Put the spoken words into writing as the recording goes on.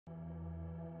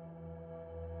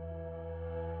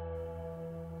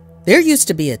There used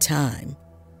to be a time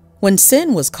when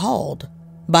sin was called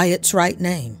by its right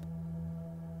name,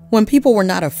 when people were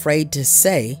not afraid to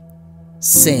say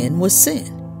sin was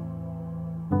sin.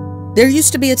 There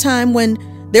used to be a time when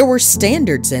there were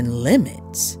standards and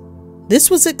limits.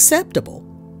 This was acceptable.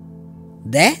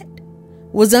 That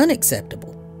was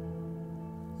unacceptable.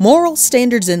 Moral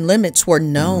standards and limits were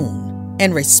known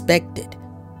and respected.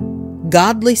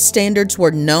 Godly standards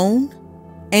were known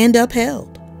and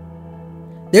upheld.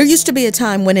 There used to be a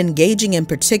time when engaging in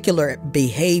particular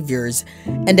behaviors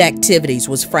and activities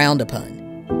was frowned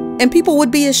upon, and people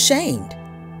would be ashamed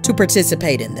to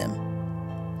participate in them.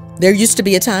 There used to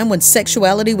be a time when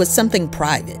sexuality was something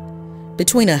private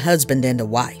between a husband and a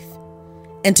wife,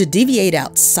 and to deviate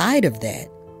outside of that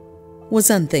was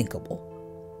unthinkable.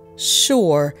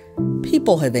 Sure,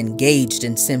 people have engaged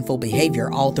in sinful behavior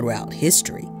all throughout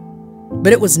history,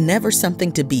 but it was never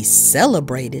something to be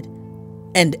celebrated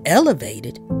and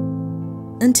elevated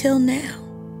until now.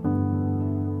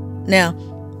 Now,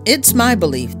 it's my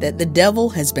belief that the devil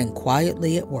has been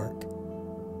quietly at work.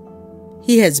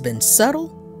 He has been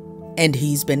subtle and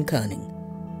he's been cunning.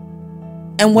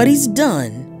 And what he's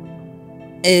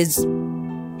done is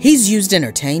he's used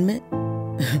entertainment,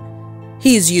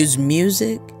 he's used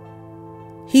music,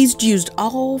 he's used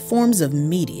all forms of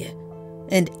media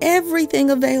and everything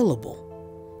available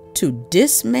to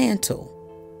dismantle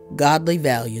godly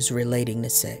values relating to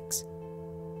sex.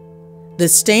 The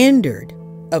standard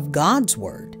of God's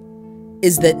word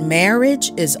is that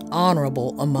marriage is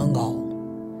honorable among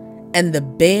all, and the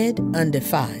bed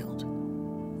undefiled.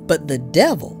 But the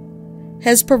devil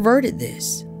has perverted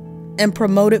this and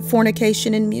promoted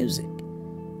fornication in music,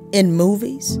 in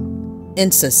movies,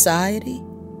 in society.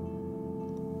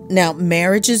 Now,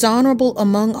 marriage is honorable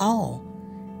among all,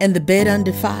 and the bed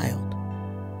undefiled.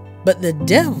 But the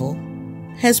devil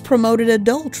has promoted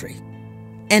adultery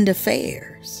and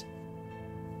affairs.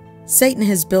 Satan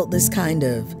has built this kind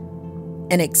of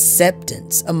an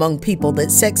acceptance among people that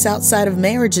sex outside of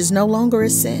marriage is no longer a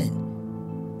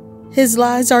sin. His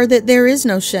lies are that there is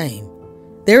no shame,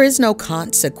 there is no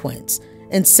consequence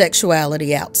in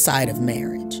sexuality outside of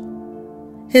marriage.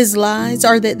 His lies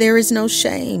are that there is no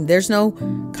shame, there's no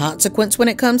consequence when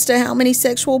it comes to how many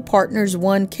sexual partners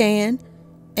one can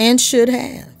and should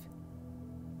have.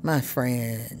 My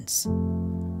friends,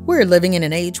 we're living in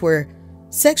an age where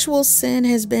sexual sin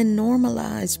has been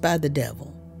normalized by the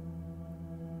devil.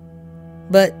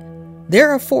 But there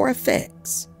are 4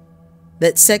 effects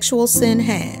that sexual sin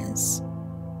has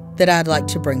that I'd like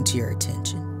to bring to your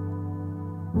attention.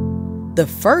 The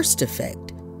first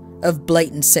effect of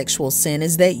blatant sexual sin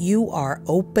is that you are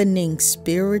opening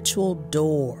spiritual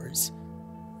doors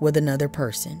with another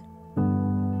person.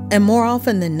 And more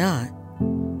often than not,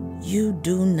 you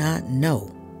do not know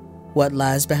what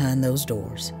lies behind those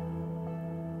doors.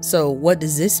 So what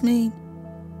does this mean?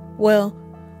 Well,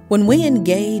 when we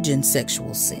engage in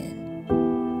sexual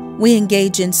sin, we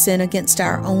engage in sin against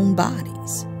our own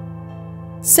bodies.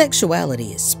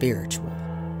 Sexuality is spiritual.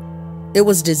 It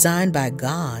was designed by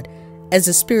God as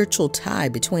a spiritual tie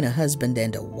between a husband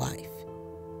and a wife.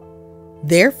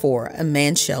 Therefore, a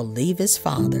man shall leave his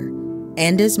father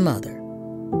and his mother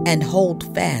and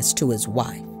hold fast to his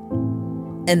wife,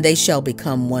 and they shall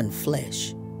become one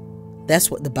flesh. That's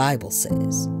what the Bible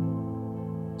says.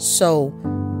 So,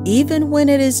 even when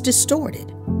it is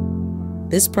distorted,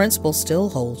 this principle still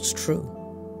holds true.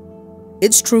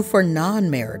 It's true for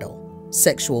non-marital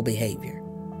sexual behavior.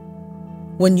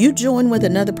 When you join with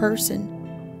another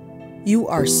person, you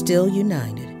are still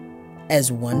united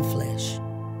as one flesh,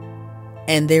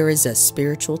 and there is a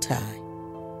spiritual tie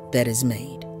that is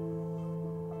made.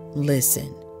 Listen,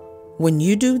 when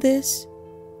you do this,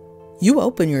 you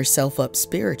open yourself up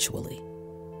spiritually.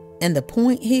 And the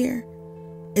point here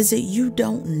is that you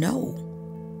don't know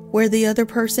where the other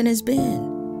person has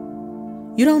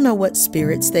been. You don't know what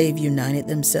spirits they've united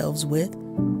themselves with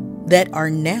that are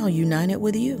now united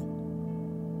with you.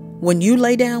 When you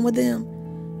lay down with them,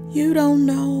 you don't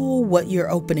know what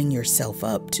you're opening yourself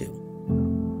up to.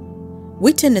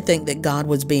 We tend to think that God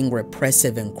was being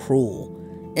repressive and cruel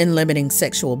in limiting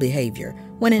sexual behavior,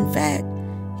 when in fact,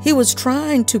 He was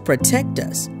trying to protect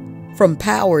us from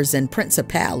powers and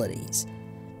principalities,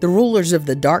 the rulers of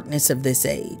the darkness of this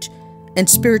age, and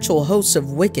spiritual hosts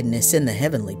of wickedness in the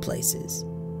heavenly places.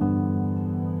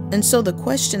 And so the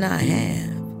question I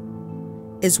have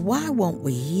is, why won't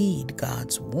we heed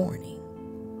God's warning?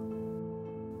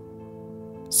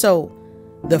 So,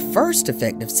 the first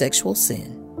effect of sexual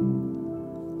sin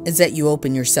is that you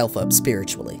open yourself up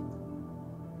spiritually.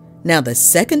 Now, the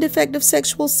second effect of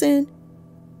sexual sin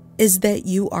is that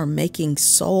you are making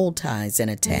soul ties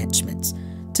and attachments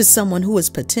to someone who is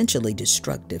potentially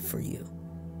destructive for you.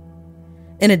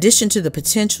 In addition to the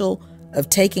potential of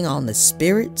taking on the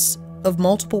spirits of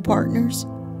multiple partners,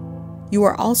 you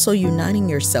are also uniting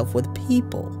yourself with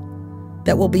people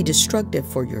that will be destructive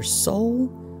for your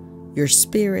soul, your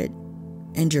spirit,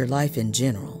 and your life in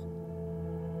general.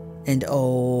 And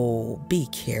oh, be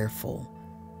careful.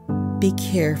 Be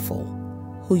careful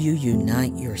who you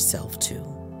unite yourself to.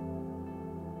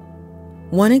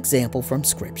 One example from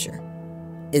Scripture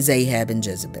is Ahab and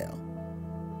Jezebel.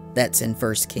 That's in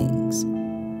 1 Kings.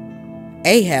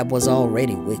 Ahab was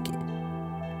already wicked,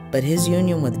 but his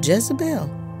union with Jezebel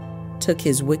took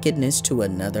his wickedness to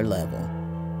another level.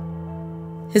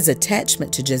 His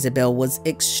attachment to Jezebel was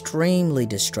extremely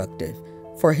destructive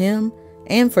for him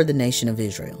and for the nation of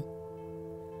Israel.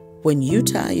 When you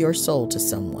tie your soul to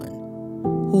someone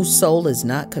whose soul is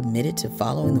not committed to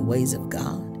following the ways of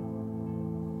God,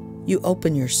 you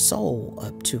open your soul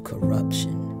up to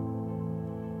corruption.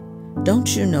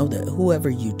 Don't you know that whoever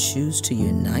you choose to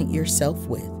unite yourself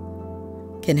with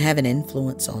can have an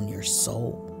influence on your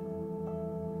soul?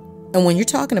 And when you're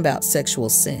talking about sexual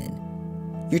sin,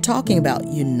 you're talking about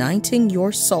uniting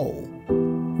your soul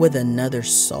with another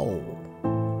soul.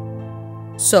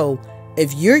 So,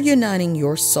 if you're uniting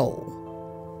your soul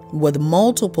with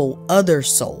multiple other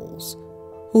souls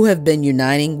who have been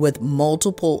uniting with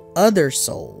multiple other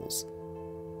souls,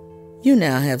 you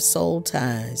now have soul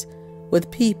ties with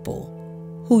people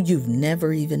who you've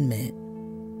never even met.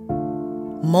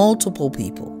 Multiple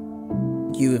people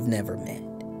you have never met.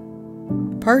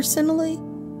 Personally,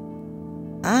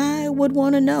 I would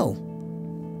want to know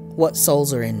what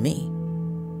souls are in me.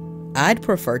 I'd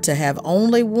prefer to have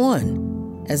only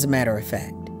one, as a matter of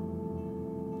fact.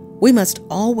 We must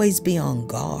always be on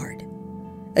guard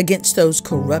against those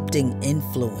corrupting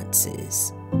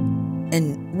influences,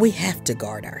 and we have to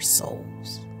guard our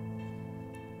souls.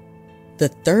 The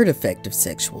third effect of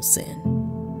sexual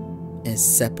sin is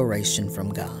separation from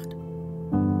God.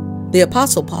 The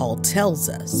Apostle Paul tells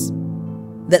us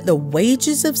that the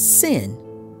wages of sin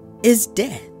is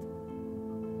death.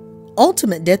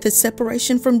 Ultimate death is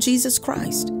separation from Jesus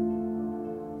Christ.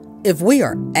 If we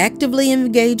are actively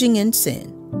engaging in sin,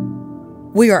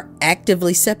 we are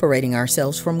actively separating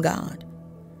ourselves from God.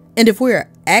 And if we are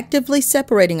actively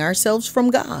separating ourselves from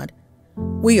God,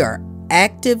 we are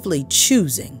actively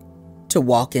choosing to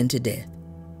walk into death.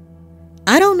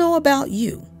 I don't know about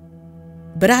you,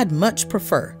 but I'd much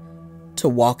prefer to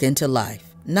walk into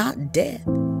life, not death.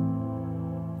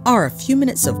 Are a few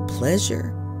minutes of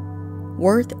pleasure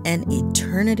worth an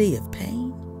eternity of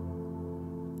pain?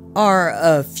 Are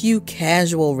a few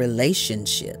casual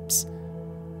relationships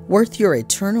worth your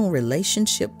eternal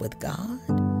relationship with God?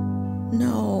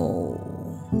 No.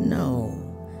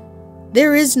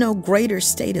 There is no greater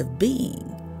state of being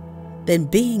than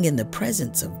being in the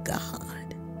presence of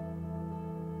God.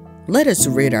 Let us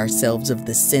rid ourselves of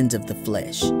the sins of the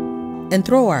flesh and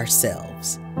throw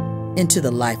ourselves into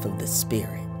the life of the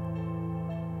Spirit.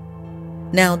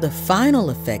 Now, the final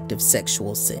effect of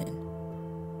sexual sin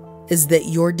is that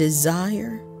your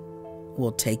desire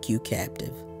will take you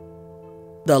captive.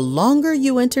 The longer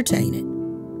you entertain it,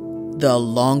 the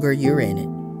longer you're in it,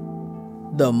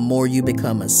 the more you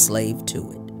become a slave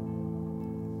to it.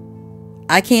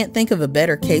 I can't think of a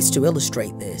better case to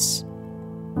illustrate this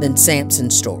than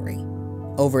Samson's story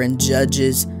over in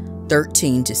Judges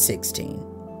 13-16.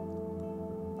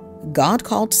 God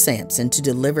called Samson to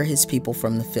deliver his people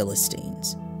from the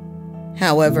Philistines.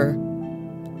 However,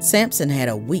 Samson had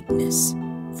a weakness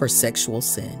for sexual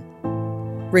sin.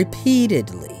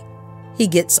 Repeatedly, he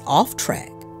gets off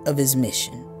track of his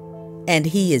mission, and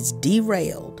he is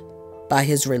derailed by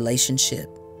his relationship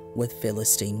with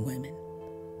Philistine women.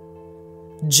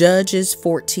 Judges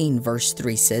 14 verse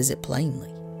 3 says it plainly.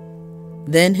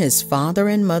 Then his father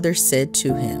and mother said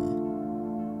to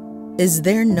him, "Is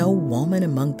there no woman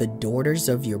among the daughters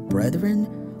of your brethren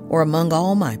or among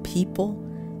all my people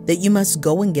that you must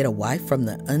go and get a wife from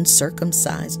the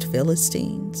uncircumcised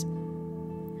Philistines?"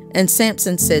 And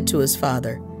Samson said to his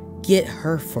father, "Get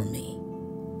her for me,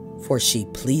 for she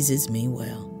pleases me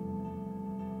well."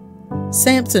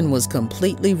 Samson was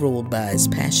completely ruled by his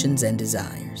passions and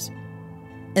desires,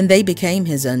 and they became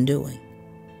his undoing.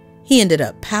 He ended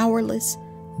up powerless,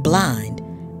 blind,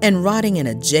 and rotting in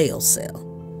a jail cell,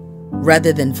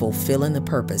 rather than fulfilling the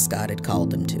purpose God had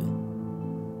called him to.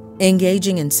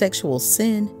 Engaging in sexual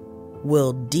sin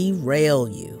will derail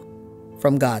you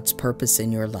from God's purpose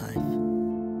in your life.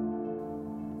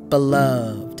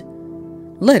 Beloved,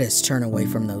 let us turn away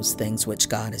from those things which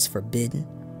God has forbidden,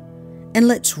 and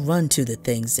let's run to the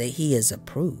things that He has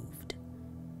approved.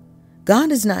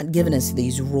 God has not given us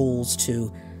these rules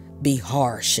to be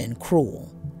harsh and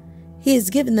cruel. He has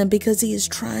given them because He is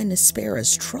trying to spare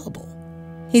us trouble.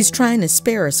 He's trying to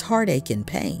spare us heartache and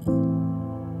pain.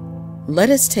 Let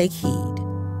us take heed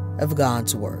of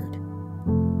God's word,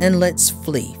 and let's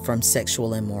flee from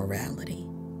sexual immorality.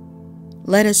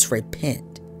 Let us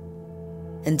repent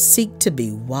and seek to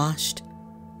be washed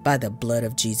by the blood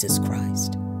of Jesus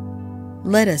Christ.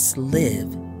 Let us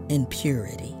live in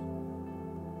purity,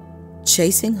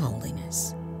 chasing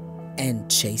holiness and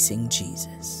chasing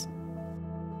Jesus.